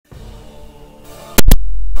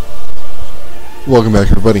Welcome back,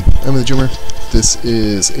 everybody. I'm the Jimmer. This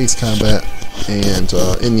is Ace Combat, and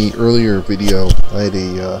in the earlier video I had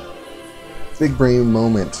a big brain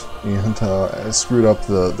moment and I screwed up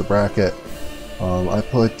the bracket. I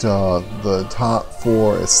put the top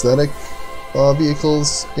 4 aesthetic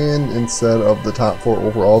vehicles in instead of the top 4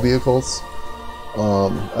 overall vehicles.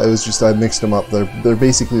 I mixed them up. They're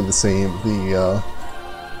basically the same.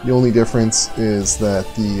 The only difference is that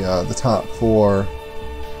the top 4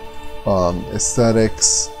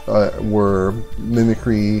 aesthetics were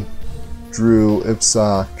Mimicry, Drew,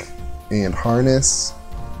 Ipsoc, and Harness,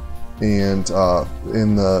 and I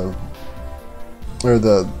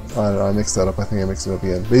mixed that up. I think I mixed it up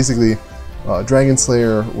again. Basically, Dragon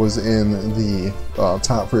Slayer was in the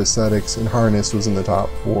top 4 aesthetics, and Harness was in the top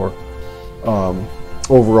 4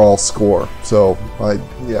 overall score. So I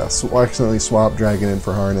accidentally swapped Dragon in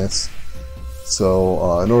for Harness.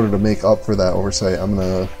 So in order to make up for that oversight, I'm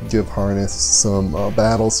going to give Harness some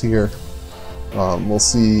battles here. We'll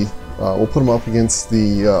see. We'll put him up against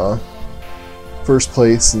the first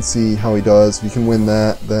place and see how he does. If he can win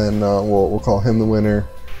that, then we'll call him the winner.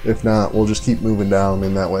 If not, we'll just keep moving down,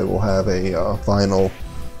 and that way we'll have a final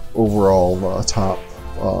overall top.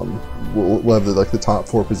 We'll have the top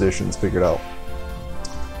 4 positions figured out.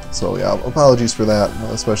 So yeah, apologies for that,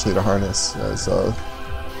 especially to Harness, as it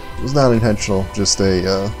was not intentional, just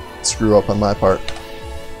a screw up on my part.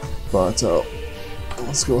 But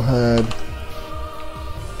let's go ahead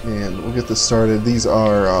and we'll get this started. These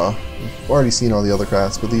are, we've already seen all the other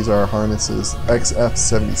crafts, but these are Harness's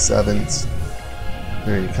XF77s.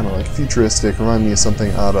 Very kind of like futuristic, remind me of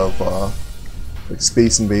something out of like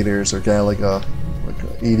Space Invaders or Galaga, like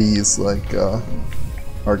 80s like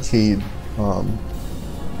arcade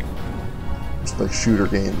like shooter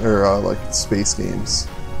game, or like space games.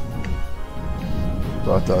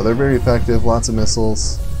 But they're very effective, lots of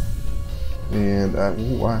missiles, and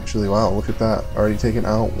ooh, actually, wow, look at that, already taken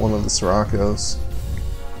out one of the Sirocco's.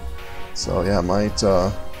 So yeah, might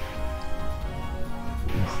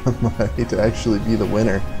actually be the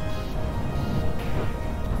winner.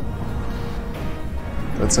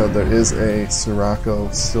 That said, there is a Sirocco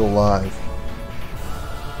still alive,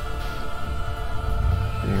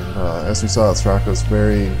 and as we saw, Sirocco's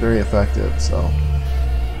very, very effective. So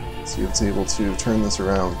see if it's able to turn this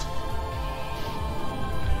around.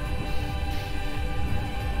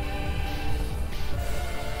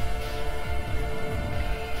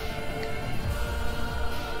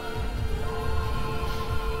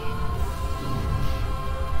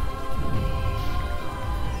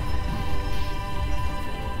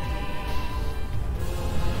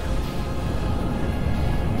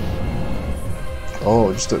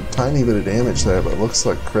 Oh, just a tiny bit of damage there, but it looks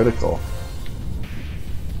like critical.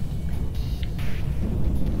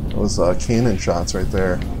 Those cannon shots right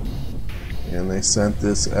there, and they sent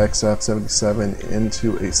this XF77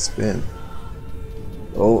 into a spin.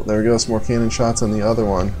 Oh, there we go, some more cannon shots on the other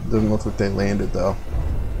one. Doesn't look like they landed though,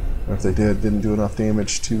 or if they didn't do enough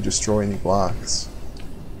damage to destroy any blocks.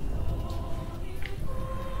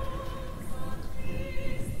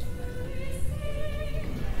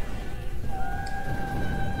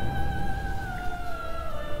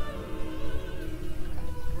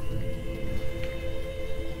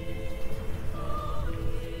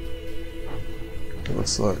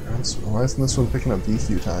 Looks like, why isn't this one picking up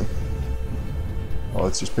DQ time? Oh,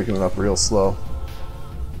 it's just picking it up real slow.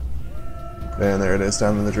 And there it is,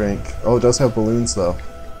 down in the drink. Oh, it does have balloons though.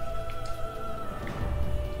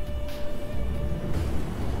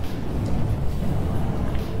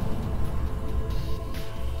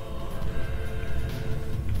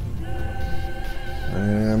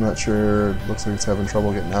 And I'm not sure, looks like it's having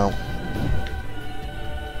trouble getting out.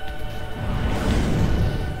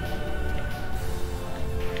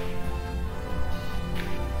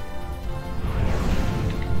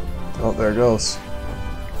 Oh, there it goes.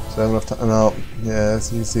 So I have enough time. No, yeah,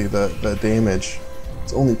 as you can see, the damage,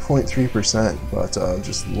 it's only 0.3%, but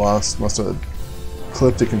just lost, must have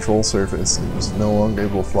clipped a control surface and was no longer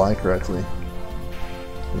able to fly correctly.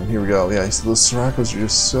 And here we go. Yeah, so those Siroccos are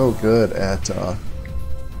just so good at, I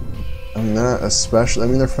mean, they're not especially, I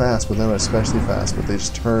mean, they're fast, but they're not especially fast, but they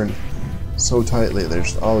just turn so tightly. They're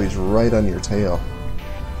just always right on your tail.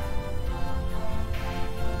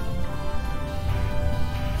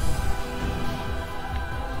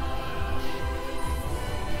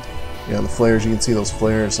 Yeah, the flares, you can see those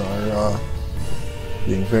flares are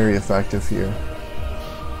being very effective here.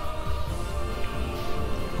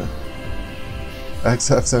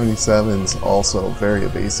 XF77's also very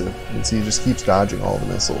evasive. You can see he just keeps dodging all the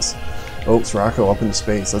missiles. Oh, Sirocco up into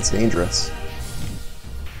space. That's dangerous.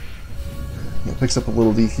 Picks up a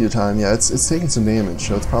little DQ time. Yeah, it's taking some damage,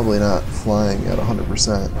 so it's probably not flying at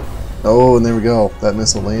 100%. Oh, and there we go. That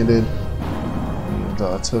missile landed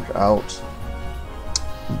and took out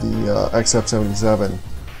the XF-77.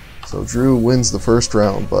 So Drew wins the first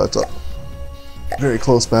round, but very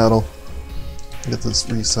close battle. Get this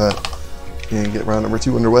reset and get round number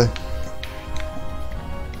 2 underway.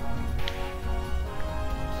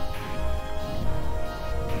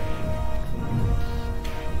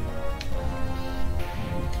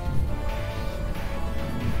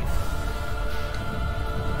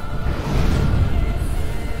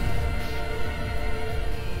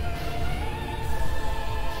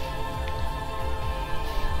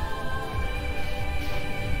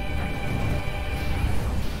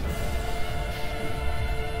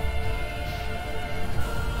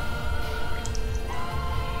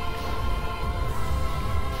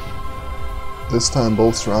 This time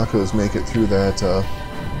both Sirocco's make it through that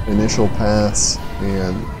initial pass,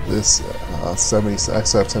 and this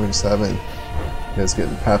XF-77 is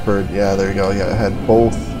getting peppered. Yeah, there you go. Yeah, it had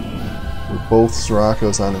both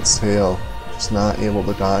Sirocco's on its tail, just not able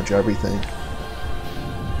to dodge everything.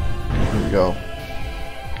 Here we go.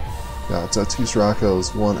 Yeah, it's 2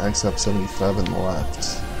 Sirocco's, 1 XF-77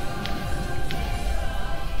 left.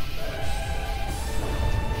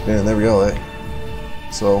 And there we go.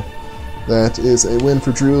 So that is a win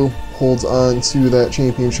for Drew. Holds on to that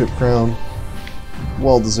championship crown.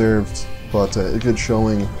 Well deserved, but a good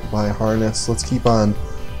showing by Harness. Let's keep on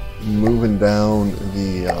moving down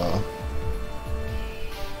the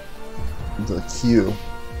queue.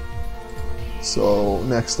 So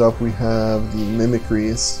next up we have the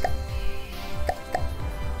Mimicries.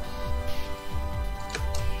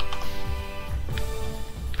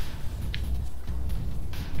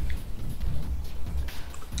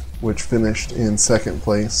 Which finished in 2nd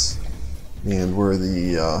place and were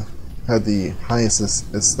the had the highest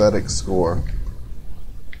aesthetic score.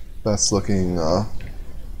 Best looking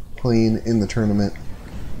plane in the tournament,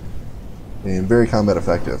 and very combat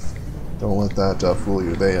effective. Don't let that fool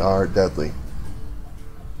you. They are deadly.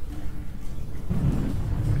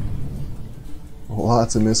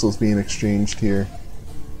 Lots of missiles being exchanged here.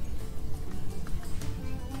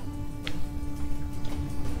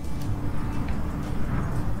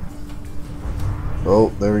 Oh,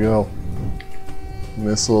 there we go.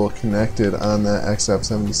 Missile connected on that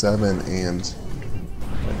XF-77 and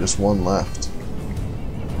just 1 left.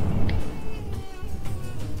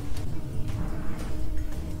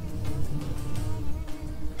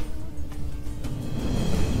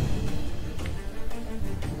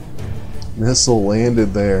 Missile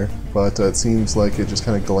landed there, but it seems like it just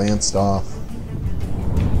kind of glanced off.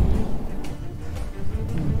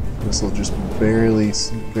 Missile just barely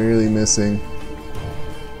missing.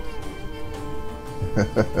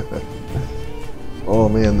 Oh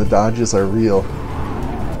man, the dodges are real.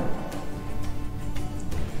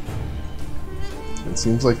 It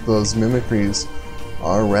seems like those Mimicries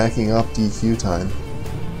are racking up DQ time.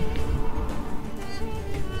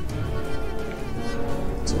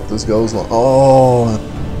 So if this goes long, oh,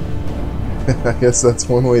 I guess that's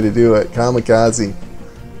one way to do it. Kamikaze.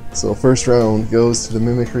 So first round goes to the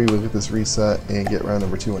Mimicry. We'll get this reset and get round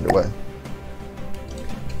number 2 underway.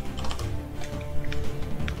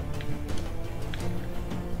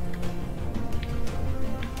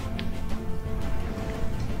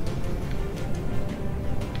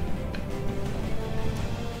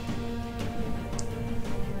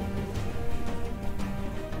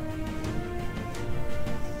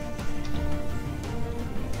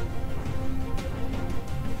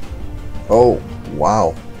 Oh,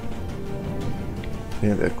 wow.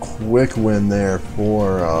 And a quick win there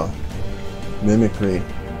for Mimicry.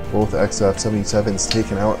 Both XF-77s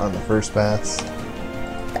taken out on the first pass.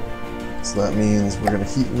 So that means we're going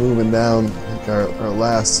to keep moving down. I think our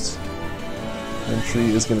last entry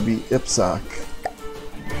is going to be Ipsok.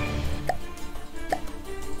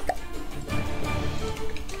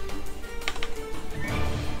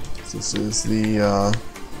 So this is the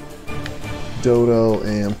Dodo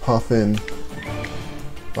and Puffin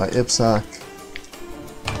by Ipsok.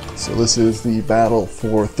 So this is the battle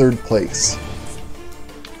for 3rd place.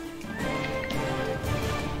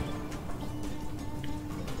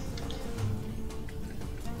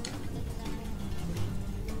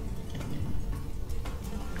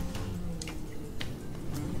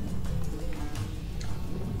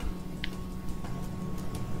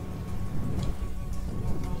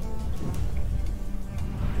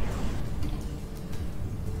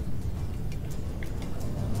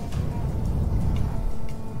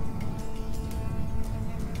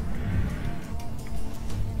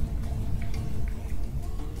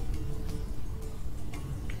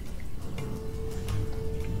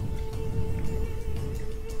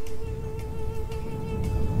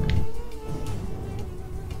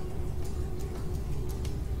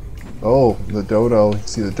 Oh, the dodo. You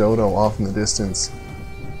see the dodo off in the distance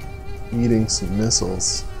eating some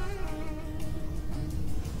missiles.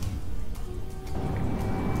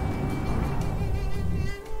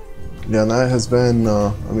 Yeah, and that has been,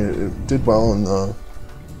 I mean, it did well in the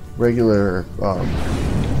regular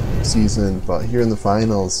season, but here in the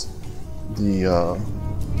finals, the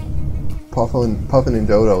Puffin and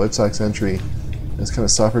Dodo, Ipsoc's entry, has kind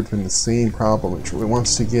of suffered from the same problem. It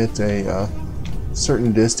wants to get a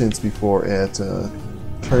certain distance before it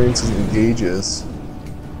turns and engages,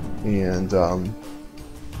 and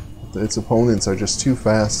its opponents are just too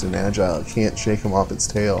fast and agile. It can't shake them off its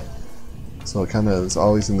tail. So it kind of is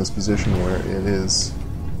always in this position where it is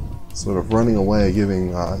sort of running away,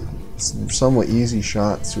 giving somewhat easy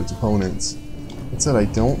shots to its opponents. That said, I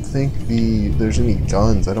don't think there's any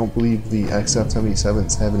guns. I don't believe the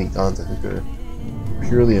XF-77s have any guns. I think they're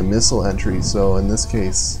purely a missile entry, so in this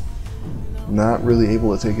case, not really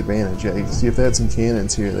able to take advantage. Yeah, you can see if they had some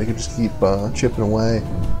cannons here, they could just keep chipping away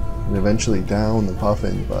and eventually down the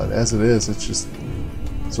Puffin, but as it is, it's just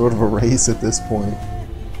sort of a race at this point.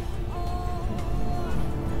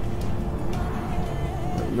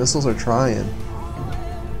 Missiles are trying.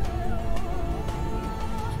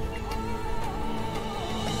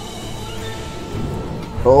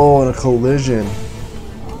 Oh, and a collision.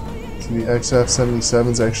 So the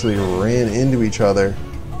XF-77s actually ran into each other.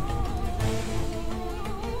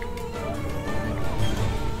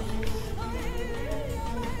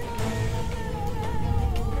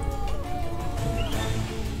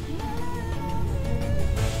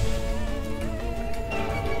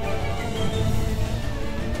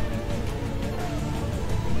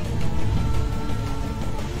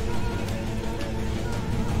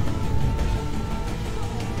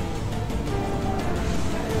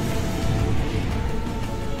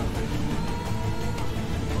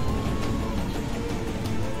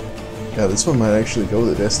 Yeah, this one might actually go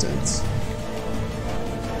the distance.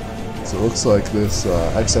 So it looks like this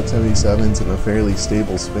XF-77's in a fairly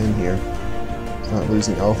stable spin here. It's not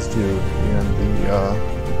losing altitude, and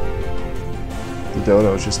the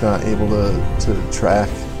Dodo is just not able to track.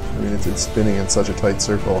 I mean, it's spinning in such a tight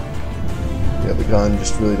circle. Yeah, the gun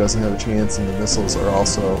just really doesn't have a chance, and the missiles are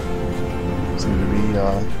also seem to be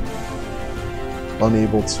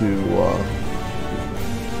unable to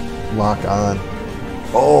lock on.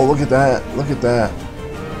 Oh, look at that! Look at that!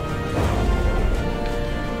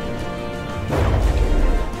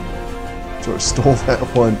 Sort of stole that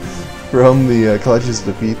one from the Clutch's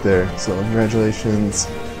defeat there. So congratulations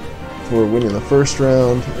for winning the first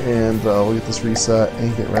round, and we'll get this reset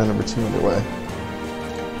and get round number 2 underway.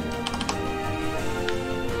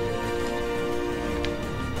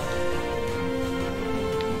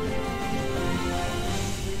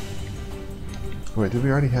 Wait, did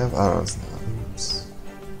we already have? I don't know.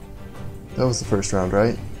 That was the first round,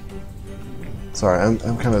 right? Sorry, I'm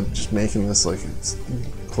kind of just making this like it's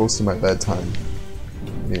close to my bedtime,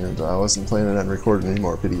 and I wasn't planning on recording any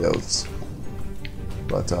more videos.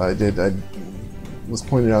 But I was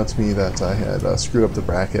pointed out to me that I had screwed up the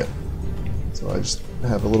bracket, so I just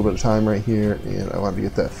have a little bit of time right here, and I wanted to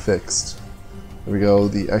get that fixed. There we go.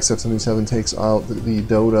 The XF-77 takes out the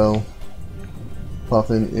Dodo.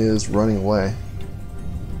 Puffin is running away.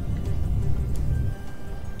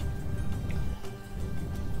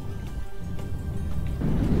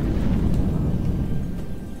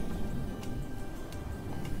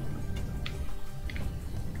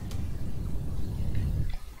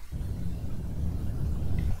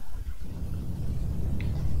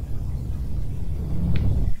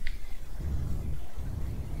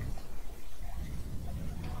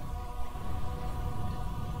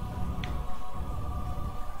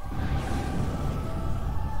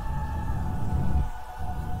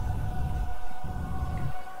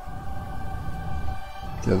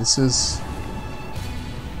 Yeah, this is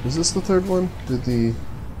this the third one?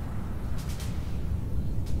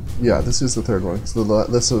 Yeah, this is the third one. So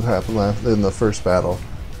this would happen in the first battle,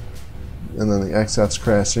 and then the XFs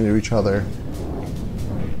crashed into each other,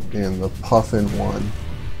 and the Puffin won.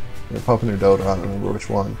 Or Puffin or Dodo, I don't remember which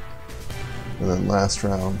one. And then last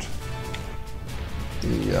round,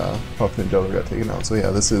 the Puffin and Dodo got taken out. So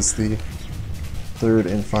yeah, this is the third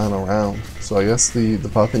and final round. So I guess the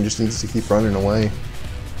Puffin just needs to keep running away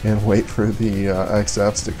and wait for the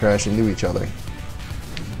XFs to crash into each other.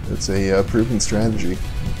 It's a proven strategy.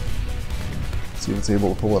 See if it's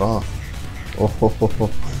able to pull it off.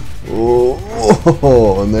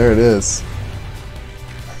 Oh, and there it is.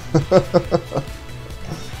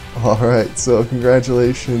 Alright, so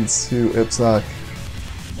congratulations to Ipsoc.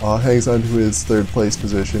 Hangs on to his third place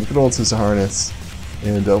position. Condolences to Harness.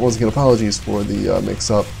 And once again, apologies for the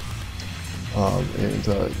mix-up.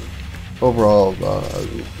 and overall,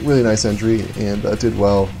 really nice entry, and did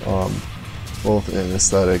well both in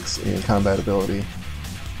aesthetics and combat ability.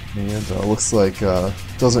 And looks like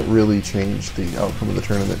doesn't really change the outcome of the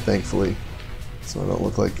tournament, thankfully. So I don't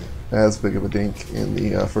look like as big of a dink in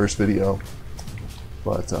the first video.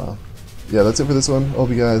 But yeah, that's it for this one. Hope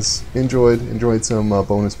you guys enjoyed some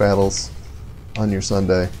bonus battles on your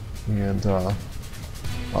Sunday, and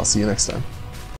I'll see you next time.